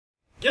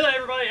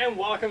everybody, and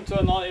welcome to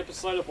another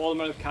episode of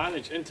Automotive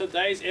Carnage. In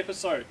today's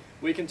episode,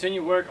 we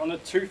continue work on the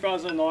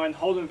 2009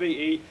 Holden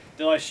VE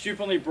that I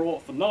stupidly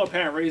brought for no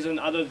apparent reason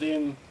other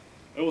than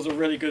it was a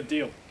really good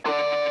deal.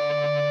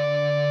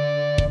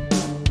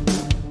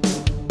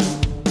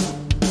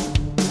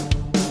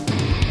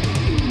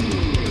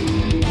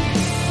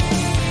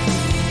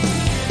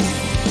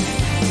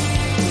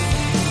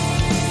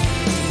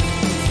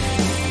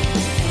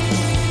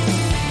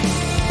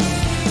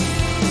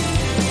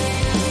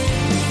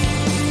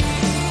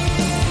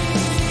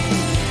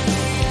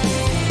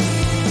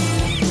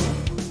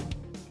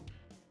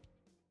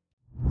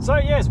 So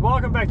yes,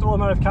 welcome back to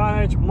Automotive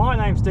Carnage. My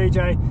name's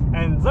DJ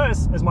and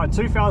this is my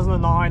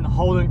 2009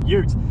 Holden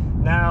Ute.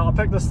 Now I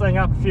picked this thing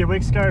up a few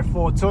weeks ago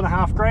for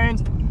 $2.5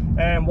 grand,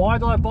 and why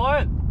did I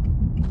buy it?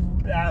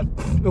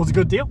 It was a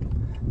good deal.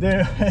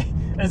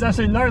 There's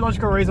absolutely no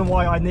logical reason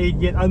why I need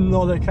yet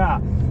another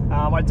car.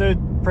 I did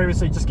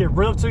previously just get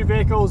rid of 2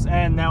 vehicles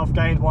and now I've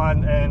gained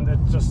one, and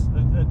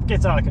it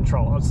gets out of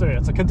control.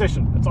 It's a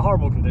condition. It's a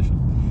horrible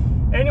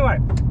condition. Anyway,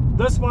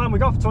 this one we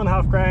got for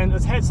 $2.5 grand.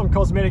 It's had some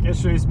cosmetic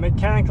issues.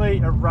 Mechanically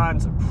it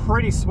runs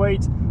pretty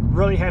sweet.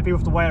 Really happy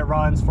with the way it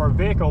runs for a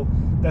vehicle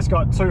that's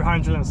got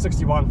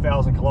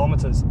 261,000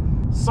 kilometers.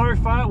 So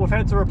far we've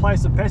had to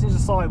replace the passenger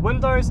side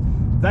windows.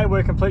 They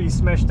were completely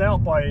smashed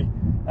out by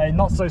a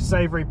not so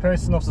savoury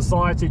person of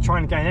society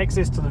trying to gain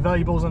access to the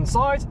valuables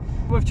inside.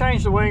 We've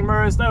changed the wing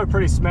mirrors. They were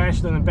pretty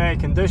smashed and in bad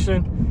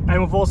condition,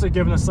 and we've also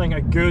given this thing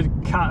a good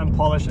cut and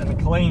polish and a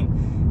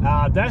clean.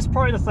 That's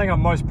probably the thing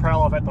I'm most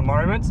proud of at the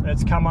moment.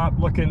 It's come up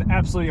looking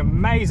absolutely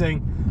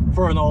amazing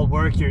for an old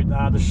work ute.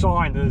 The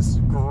shine is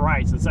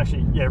great. It's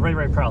actually, yeah, really,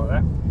 really proud of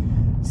that.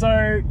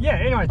 So yeah,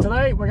 anyway,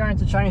 today we're going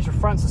to change the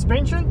front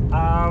suspension.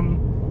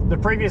 The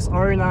previous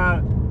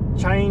owner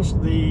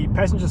changed the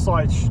passenger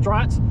side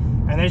strut,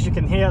 and as you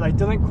can hear, they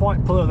didn't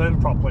quite put it in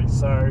properly.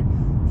 So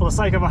for the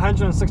sake of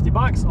 160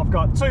 bucks, I've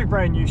got 2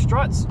 brand new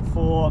struts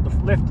for the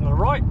left and the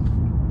right,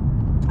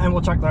 and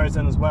we'll chuck those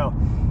in as well.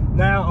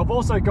 Now I've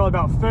also got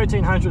about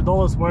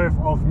 $1,300 worth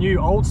of new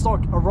old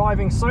stock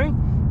arriving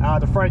soon.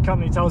 The freight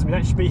company tells me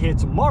that should be here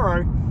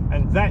tomorrow,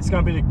 and that's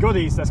going to be the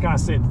goodies that's going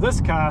to set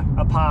this car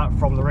apart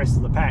from the rest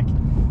of the pack.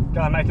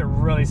 Going to make it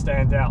really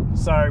stand out.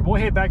 So we'll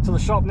head back to the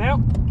shop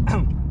now.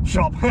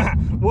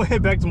 We'll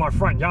head back to my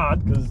front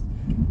yard because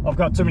I've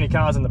got too many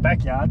cars in the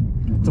backyard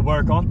to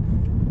work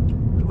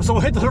on. So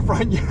we'll head to the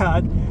front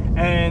yard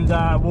and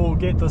we'll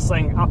get this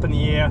thing up in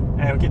the air,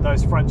 and we'll get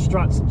those front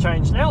struts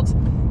changed out,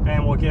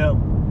 and we'll get it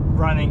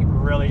running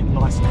really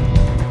nicely.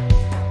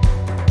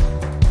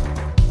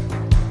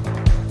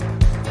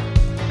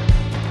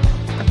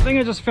 I think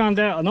I just found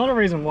out another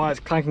reason why it's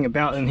clanking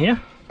about in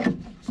here.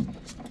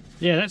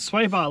 Yeah, that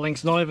sway bar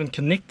link's not even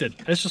connected.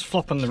 It's just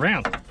flopping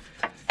around.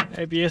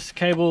 ABS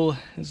cable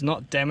is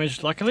not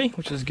damaged, luckily,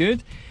 which is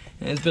good.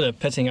 And there's a bit of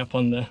pitting up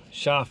on the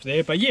shaft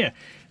there, but yeah,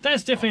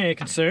 that's definitely a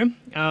concern.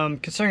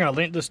 Considering I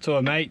lent this to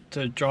a mate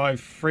to drive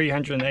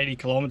 380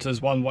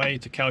 kilometers one way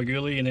to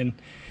Kalgoorlie, and then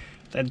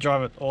they'd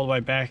drive it all the way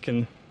back,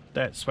 and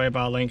that sway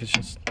bar link is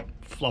just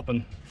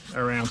flopping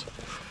around.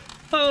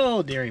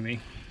 Oh dearie me.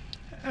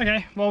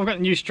 Okay, well we've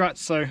got new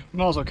struts, so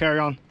might as well carry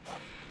on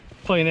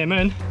putting them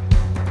in.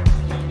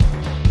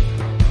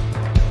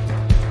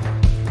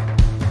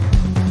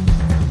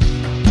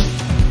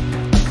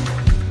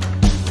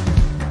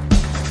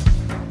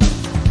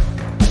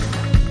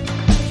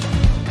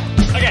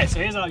 Okay, so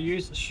here's our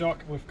used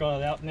shock. We've got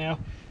it out now.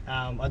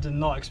 I did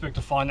not expect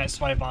to find that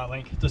sway bar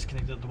link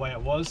disconnected the way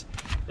it was.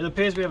 It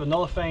appears we have a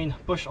nullophane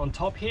bush on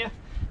top here,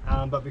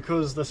 but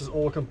because this is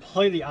all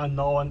completely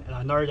unknown, and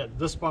I know that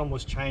this one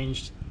was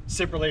changed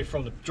separately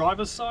from the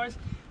driver's side,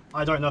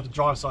 I don't know if the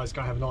driver's side is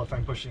going to have a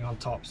nullophane bushing on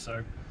top.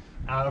 So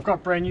I've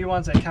got brand new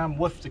ones that come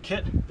with the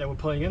kit that we're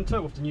putting into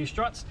it with the new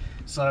struts,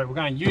 so we're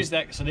going to use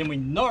that so then we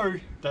know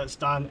that it's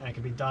done and it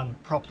can be done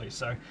properly.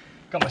 So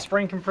got my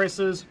spring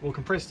compressors. We'll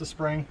compress the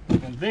spring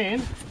and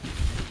then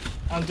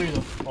undo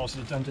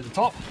the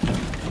top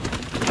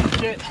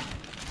kit,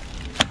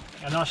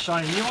 and I'll show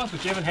you new ones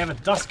which even have a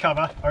dust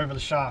cover over the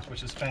shaft,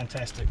 which is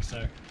fantastic.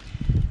 So,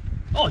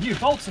 oh, new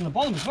bolts in the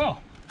bottom as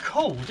well.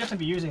 Cool, we'll definitely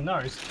be using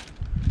those.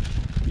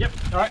 Yep,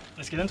 all right,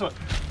 let's get into it.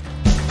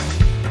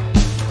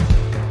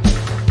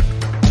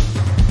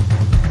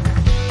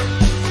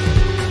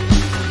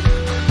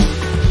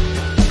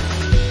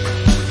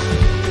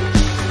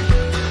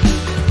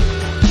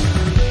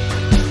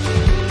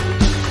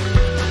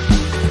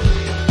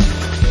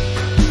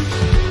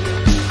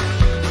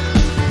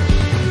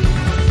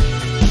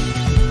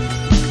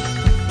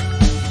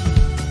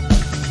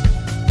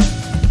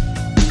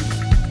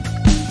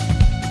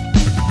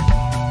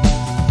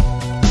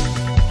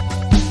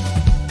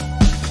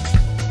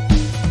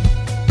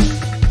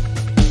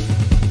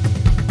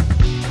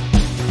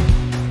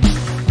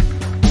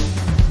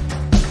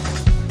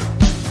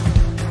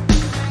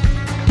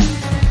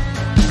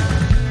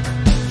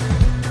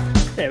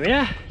 There we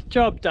are,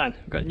 job done.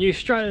 We've got a new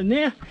strut in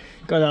there,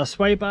 got our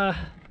sway bar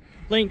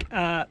link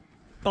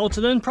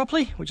bolted in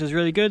properly, which is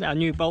really good. Our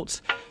new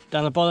bolts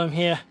down the bottom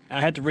here.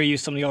 I had to reuse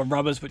some of the old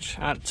rubbers, which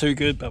aren't too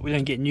good, but we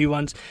didn't get new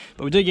ones.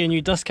 But we did get a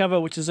new disc cover,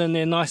 which is in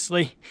there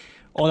nicely.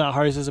 All our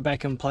hoses are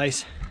back in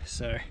place,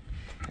 so,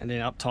 and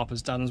then up top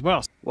is done as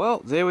well.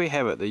 Well, there we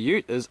have it. The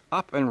ute is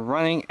up and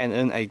running and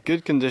in a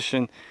good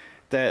condition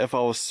that if I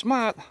was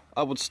smart,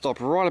 I would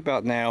stop right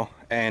about now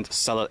and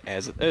sell it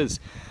as it is.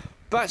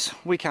 But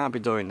we can't be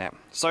doing that.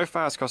 So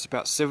far it's cost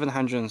about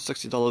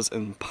 $760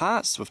 in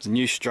parts with the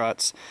new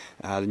struts,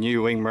 the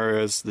new wing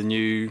mirrors, the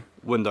new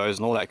windows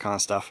and all that kind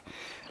of stuff.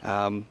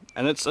 And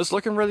it's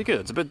looking really good.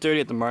 It's a bit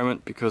dirty at the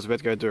moment because we had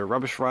to go do a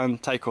rubbish run,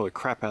 take all the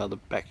crap out of the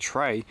back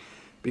tray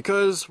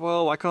because,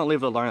 well, I can't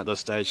leave it alone at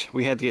this stage.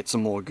 We had to get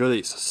some more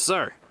goodies.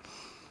 So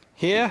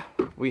here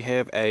we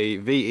have a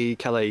VE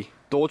Calais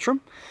door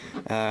trim.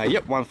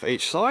 Yep, one for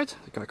each side.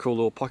 Got cool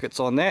little pockets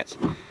on that.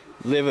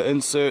 Leather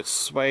inserts,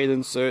 suede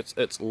inserts,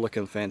 it's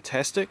looking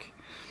fantastic.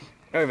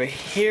 Over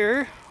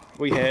here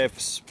we have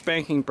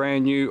spanking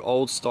brand new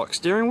old stock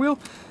steering wheel.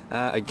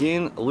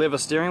 Again, leather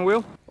steering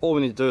wheel. All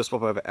we need to do is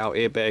swap over our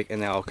airbag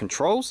and our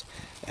controls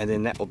and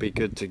then that will be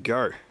good to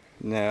go.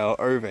 Now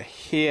over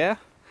here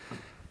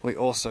we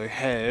also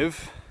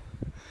have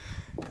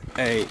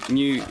a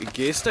new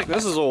gear stick.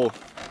 This is all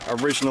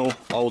original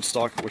old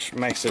stock, which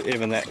makes it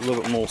even that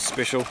little bit more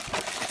special.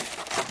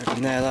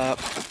 Open that up.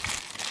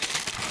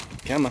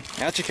 Come on,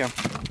 out you come.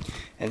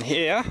 And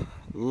here,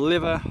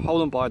 leather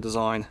Holden by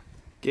design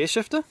gear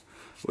shifter,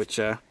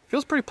 which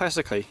feels pretty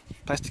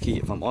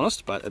plasticky if I'm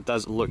honest, but it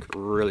does look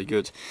really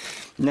good.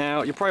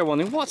 Now, you're probably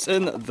wondering what's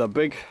in the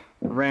big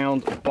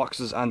round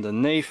boxes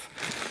underneath.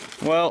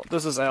 Well,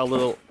 this is our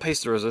little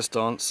piece de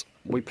resistance.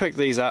 We picked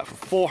these up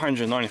for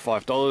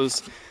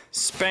 $495,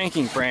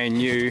 spanking brand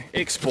new,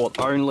 export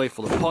only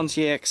for the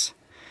Pontiacs,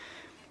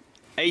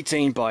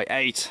 18 by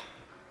 8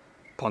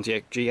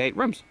 Pontiac G8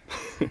 rims.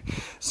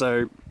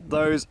 So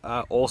those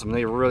are awesome.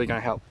 They're really going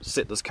to help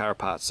set this car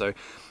apart. So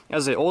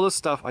as I say, all this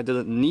stuff I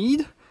didn't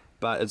need,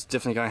 but it's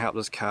definitely going to help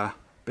this car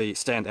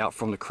stand out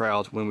from the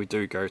crowd when we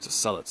do go to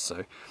sell it.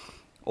 So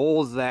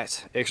all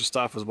that extra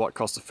stuff is what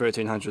cost us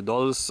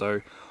 $1,300.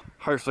 So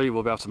hopefully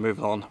we'll be able to move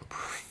it on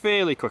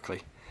fairly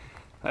quickly.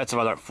 That's if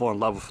I don't fall in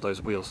love with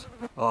those wheels.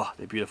 Oh,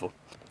 they're beautiful.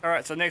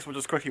 Alright, so next we'll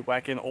just quickly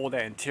whack in all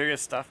that interior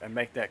stuff and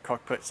make that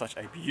cockpit such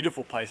a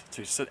beautiful place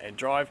to sit and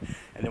drive.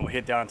 And then we'll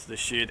head down to the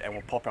shed and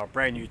we'll pop our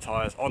brand new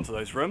tyres onto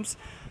those rims.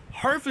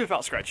 Hopefully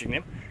without scratching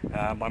them.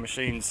 My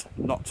machine's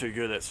not too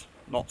good at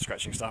not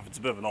scratching stuff. It's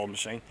a bit of an old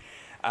machine.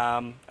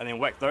 And then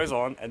whack those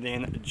on and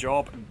then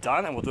job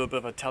done. And we'll do a bit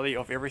of a tally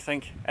of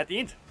everything at the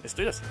end. Let's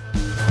do this.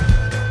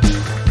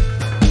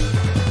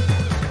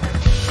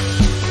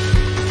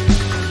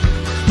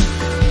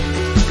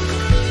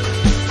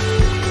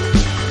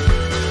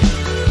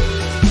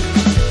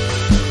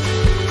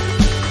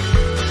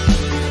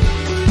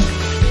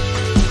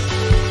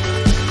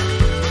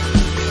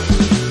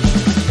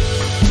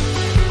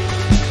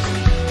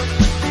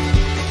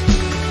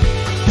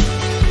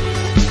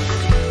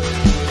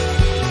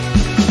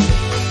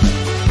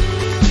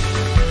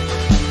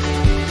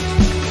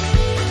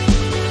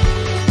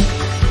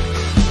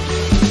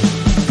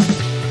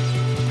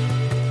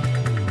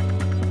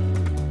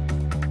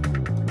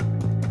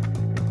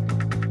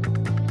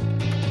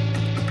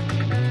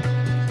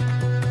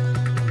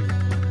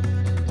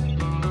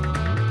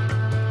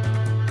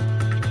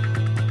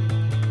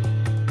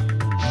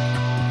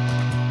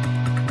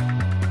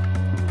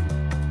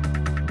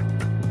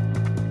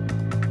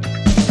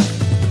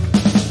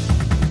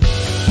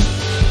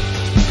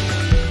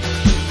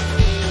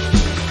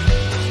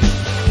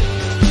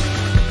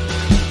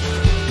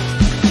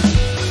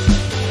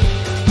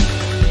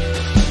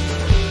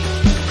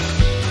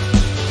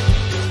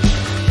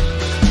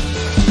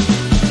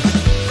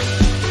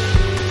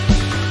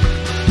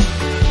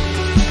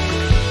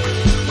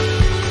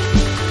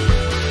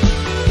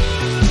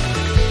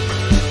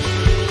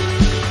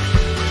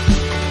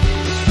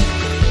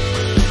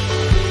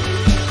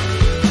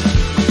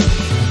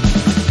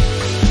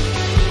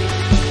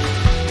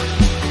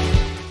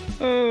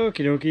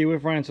 Okie dokie,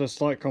 we've run into a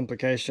slight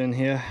complication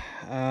here.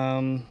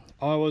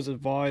 I was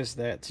advised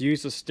that to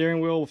use the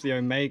steering wheel with the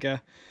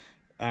Omega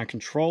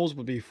controls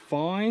would be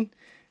fine,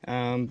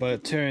 but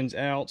it turns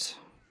out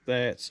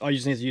that I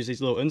just need to use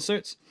these little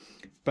inserts,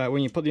 but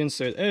when you put the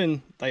insert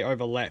in, they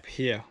overlap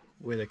here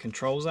where the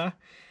controls are,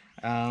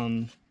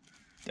 and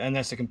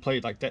that's a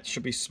complete, like that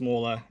should be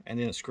smaller, and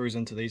then it screws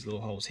into these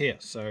little holes here.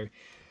 So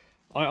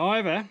I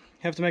either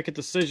have to make a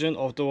decision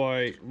of do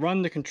I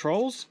run the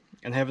controls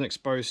and have an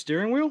exposed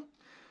steering wheel,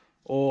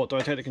 or do I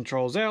take the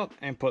controls out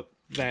and put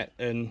that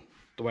in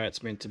the way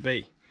it's meant to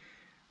be.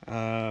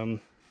 I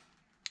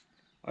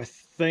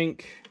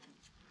think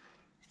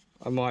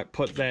I might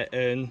put that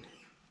in.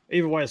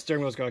 Either way, the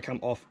steering wheel's got to come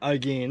off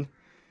again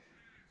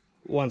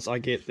once I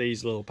get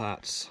these little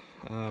parts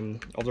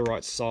of the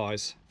right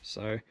size.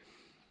 So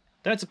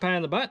that's a pain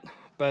in the butt,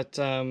 but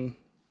oh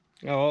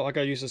well, I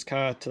gotta use this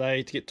car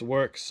today to get to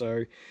work,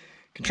 so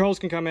controls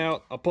can come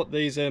out. I'll put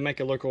these in, make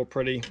it look all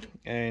pretty,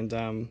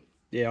 and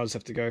yeah, I'll just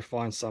have to go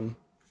find some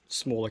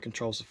smaller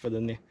controls to fit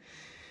in there.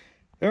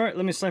 Alright,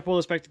 let me slap all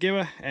this back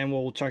together and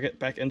we'll chuck it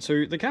back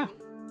into the car.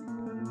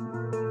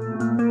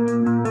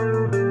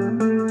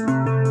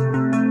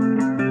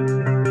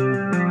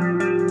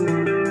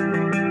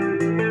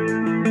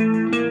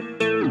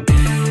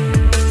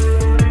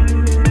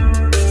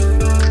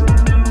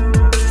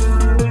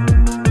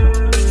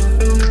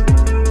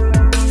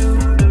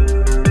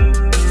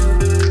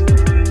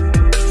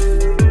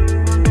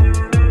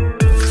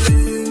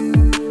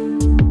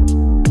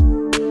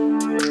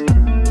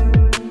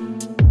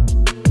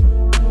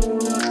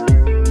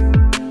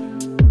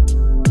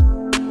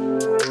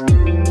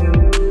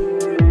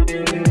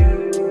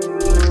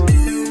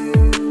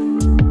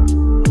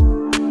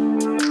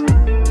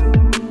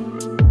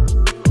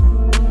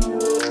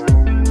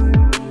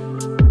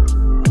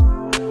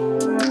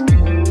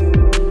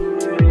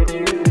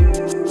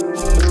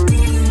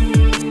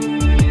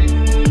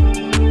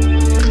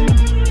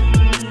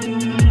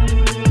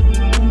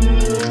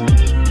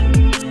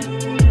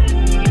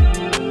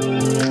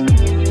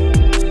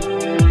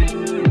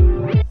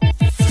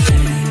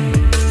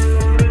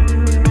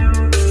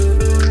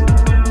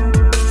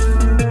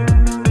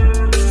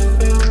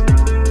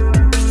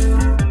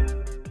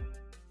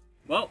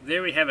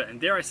 There we have it, and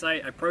dare I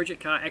say, a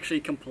project car actually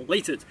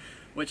completed,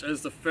 which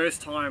is the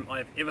first time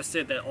I've ever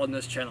said that on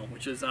this channel,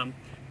 which is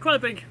quite a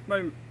big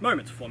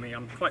moment for me.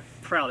 I'm quite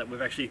proud that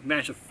we've actually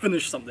managed to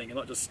finish something and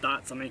not just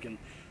start something and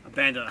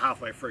abandon it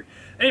halfway through.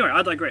 Anyway,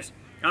 I digress.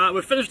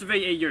 We've finished the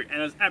VEU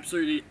and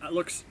it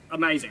looks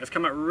amazing. It's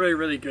come out really,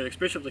 really good,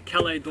 especially with the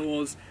Calais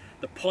doors,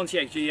 the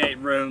Pontiac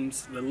G8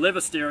 rims, the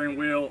leather steering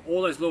wheel,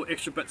 all those little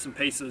extra bits and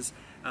pieces.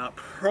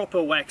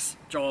 Proper wax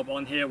job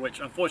on here, which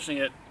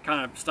unfortunately it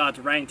kind of started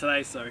to rain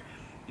today, so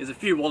there's a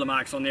few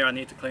watermarks on there I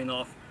need to clean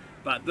off.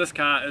 But this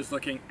car is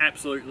looking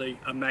absolutely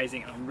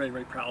amazing. I'm really,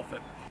 really proud of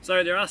it.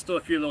 So there are still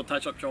a few little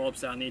touch-up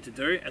jobs that I need to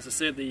do. As I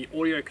said, the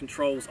audio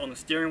controls on the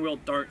steering wheel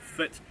don't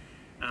fit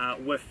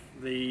with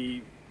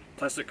the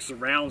plastic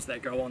surrounds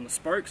that go on the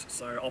spokes,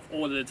 so I've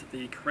ordered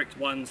the correct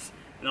ones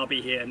and I'll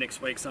be here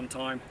next week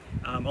sometime,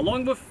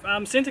 along with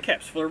center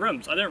caps for the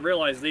rims. I didn't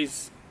realize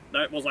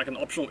that was like an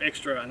optional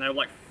extra and they were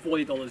like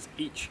 $40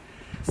 each.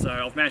 So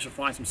I've managed to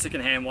find some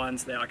second-hand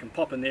ones that I can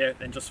pop in there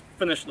and just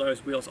finish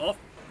those wheels off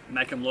and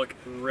make them look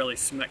really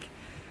slick.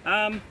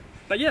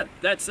 But yeah,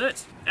 that's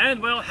it.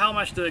 And well, how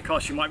much did it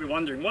cost? You might be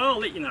wondering. Well, I'll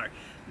let you know.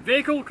 The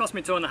vehicle cost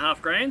me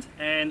 $2.5 grand,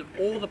 and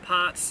all the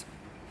parts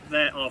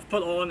that I've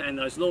put on and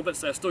those little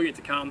bits that are still yet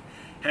to come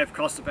have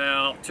cost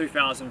about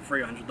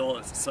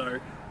 $2,300. So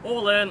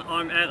all in,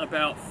 I'm at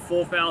about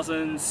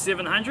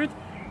 $4,700.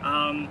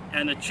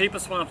 And the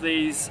cheapest one of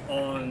these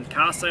on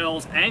car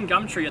sales and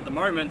Gumtree at the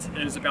moment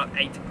is about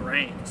 $8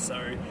 grand.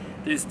 So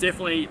there's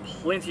definitely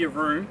plenty of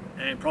room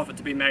and profit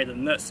to be made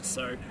in this.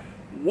 So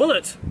will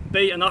it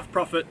be enough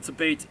profit to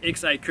beat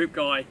XA Coupe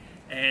Guy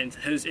and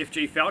his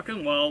FG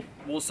Falcon? Well,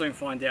 we'll soon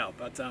find out.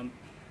 But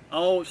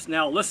I'll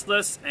now list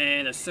this,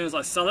 and as soon as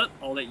I sell it,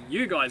 I'll let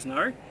you guys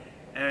know,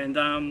 and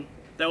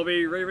that'll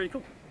be really, really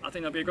cool. I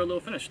think that'll be a good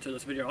little finish to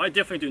this video. I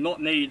definitely do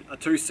not need a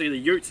two-seater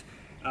ute.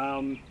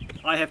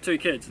 I have 2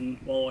 kids, and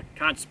well, I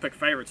can't just pick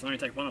favourites and only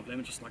take one of them.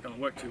 It's just not going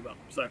to work too well.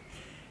 So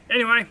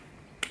anyway,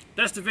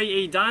 that's the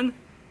VE done.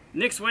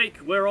 Next week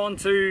we're on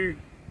to,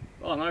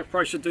 oh no, I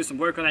probably should do some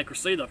work on that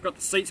Cressida. I've got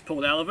the seats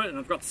pulled out of it, and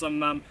I've got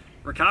some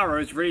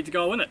Recaros ready to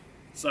go in it.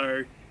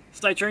 So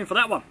stay tuned for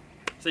that one.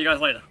 See you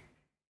guys later.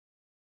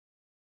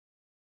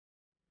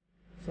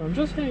 So I'm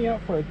just heading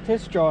out for a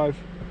test drive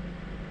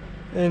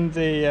in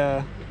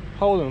the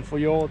Holden for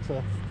you all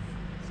to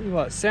see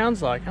what it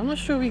sounds like. I'm not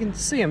sure if you can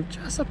see them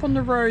just up on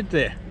the road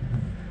there.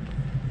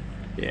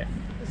 Yeah,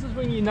 this is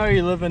when you know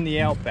you live in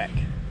the outback.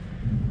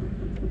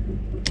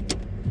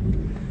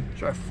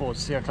 Drive forward,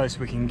 see how close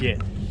we can get.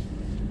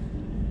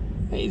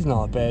 He's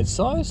not a bad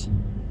size.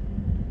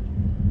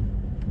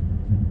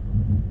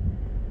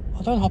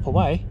 Oh, don't hop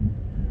away.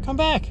 Come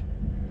back.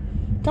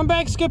 Come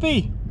back,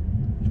 Skippy.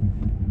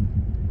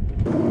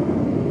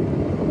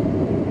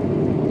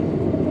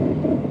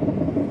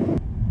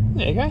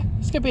 There you go.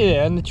 Skippy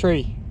there in the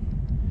tree.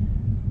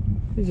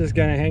 He's just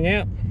going to hang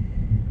out.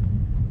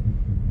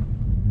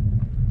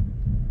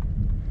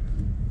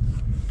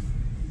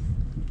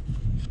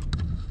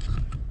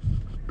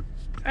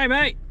 Hey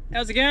mate,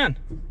 how's it going?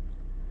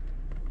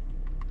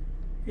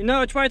 You know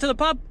which way to the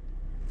pub?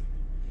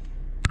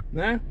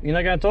 No? You're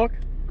not going to talk?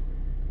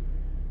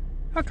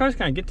 How close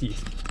can I get to you?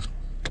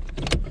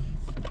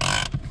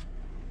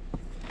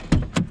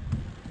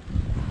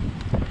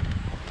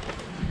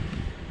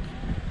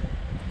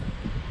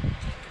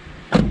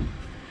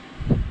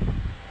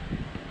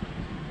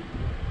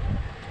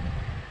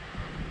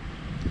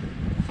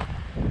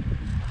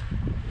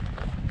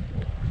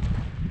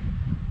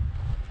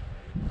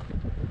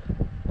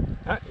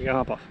 Ah, you gotta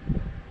hop off.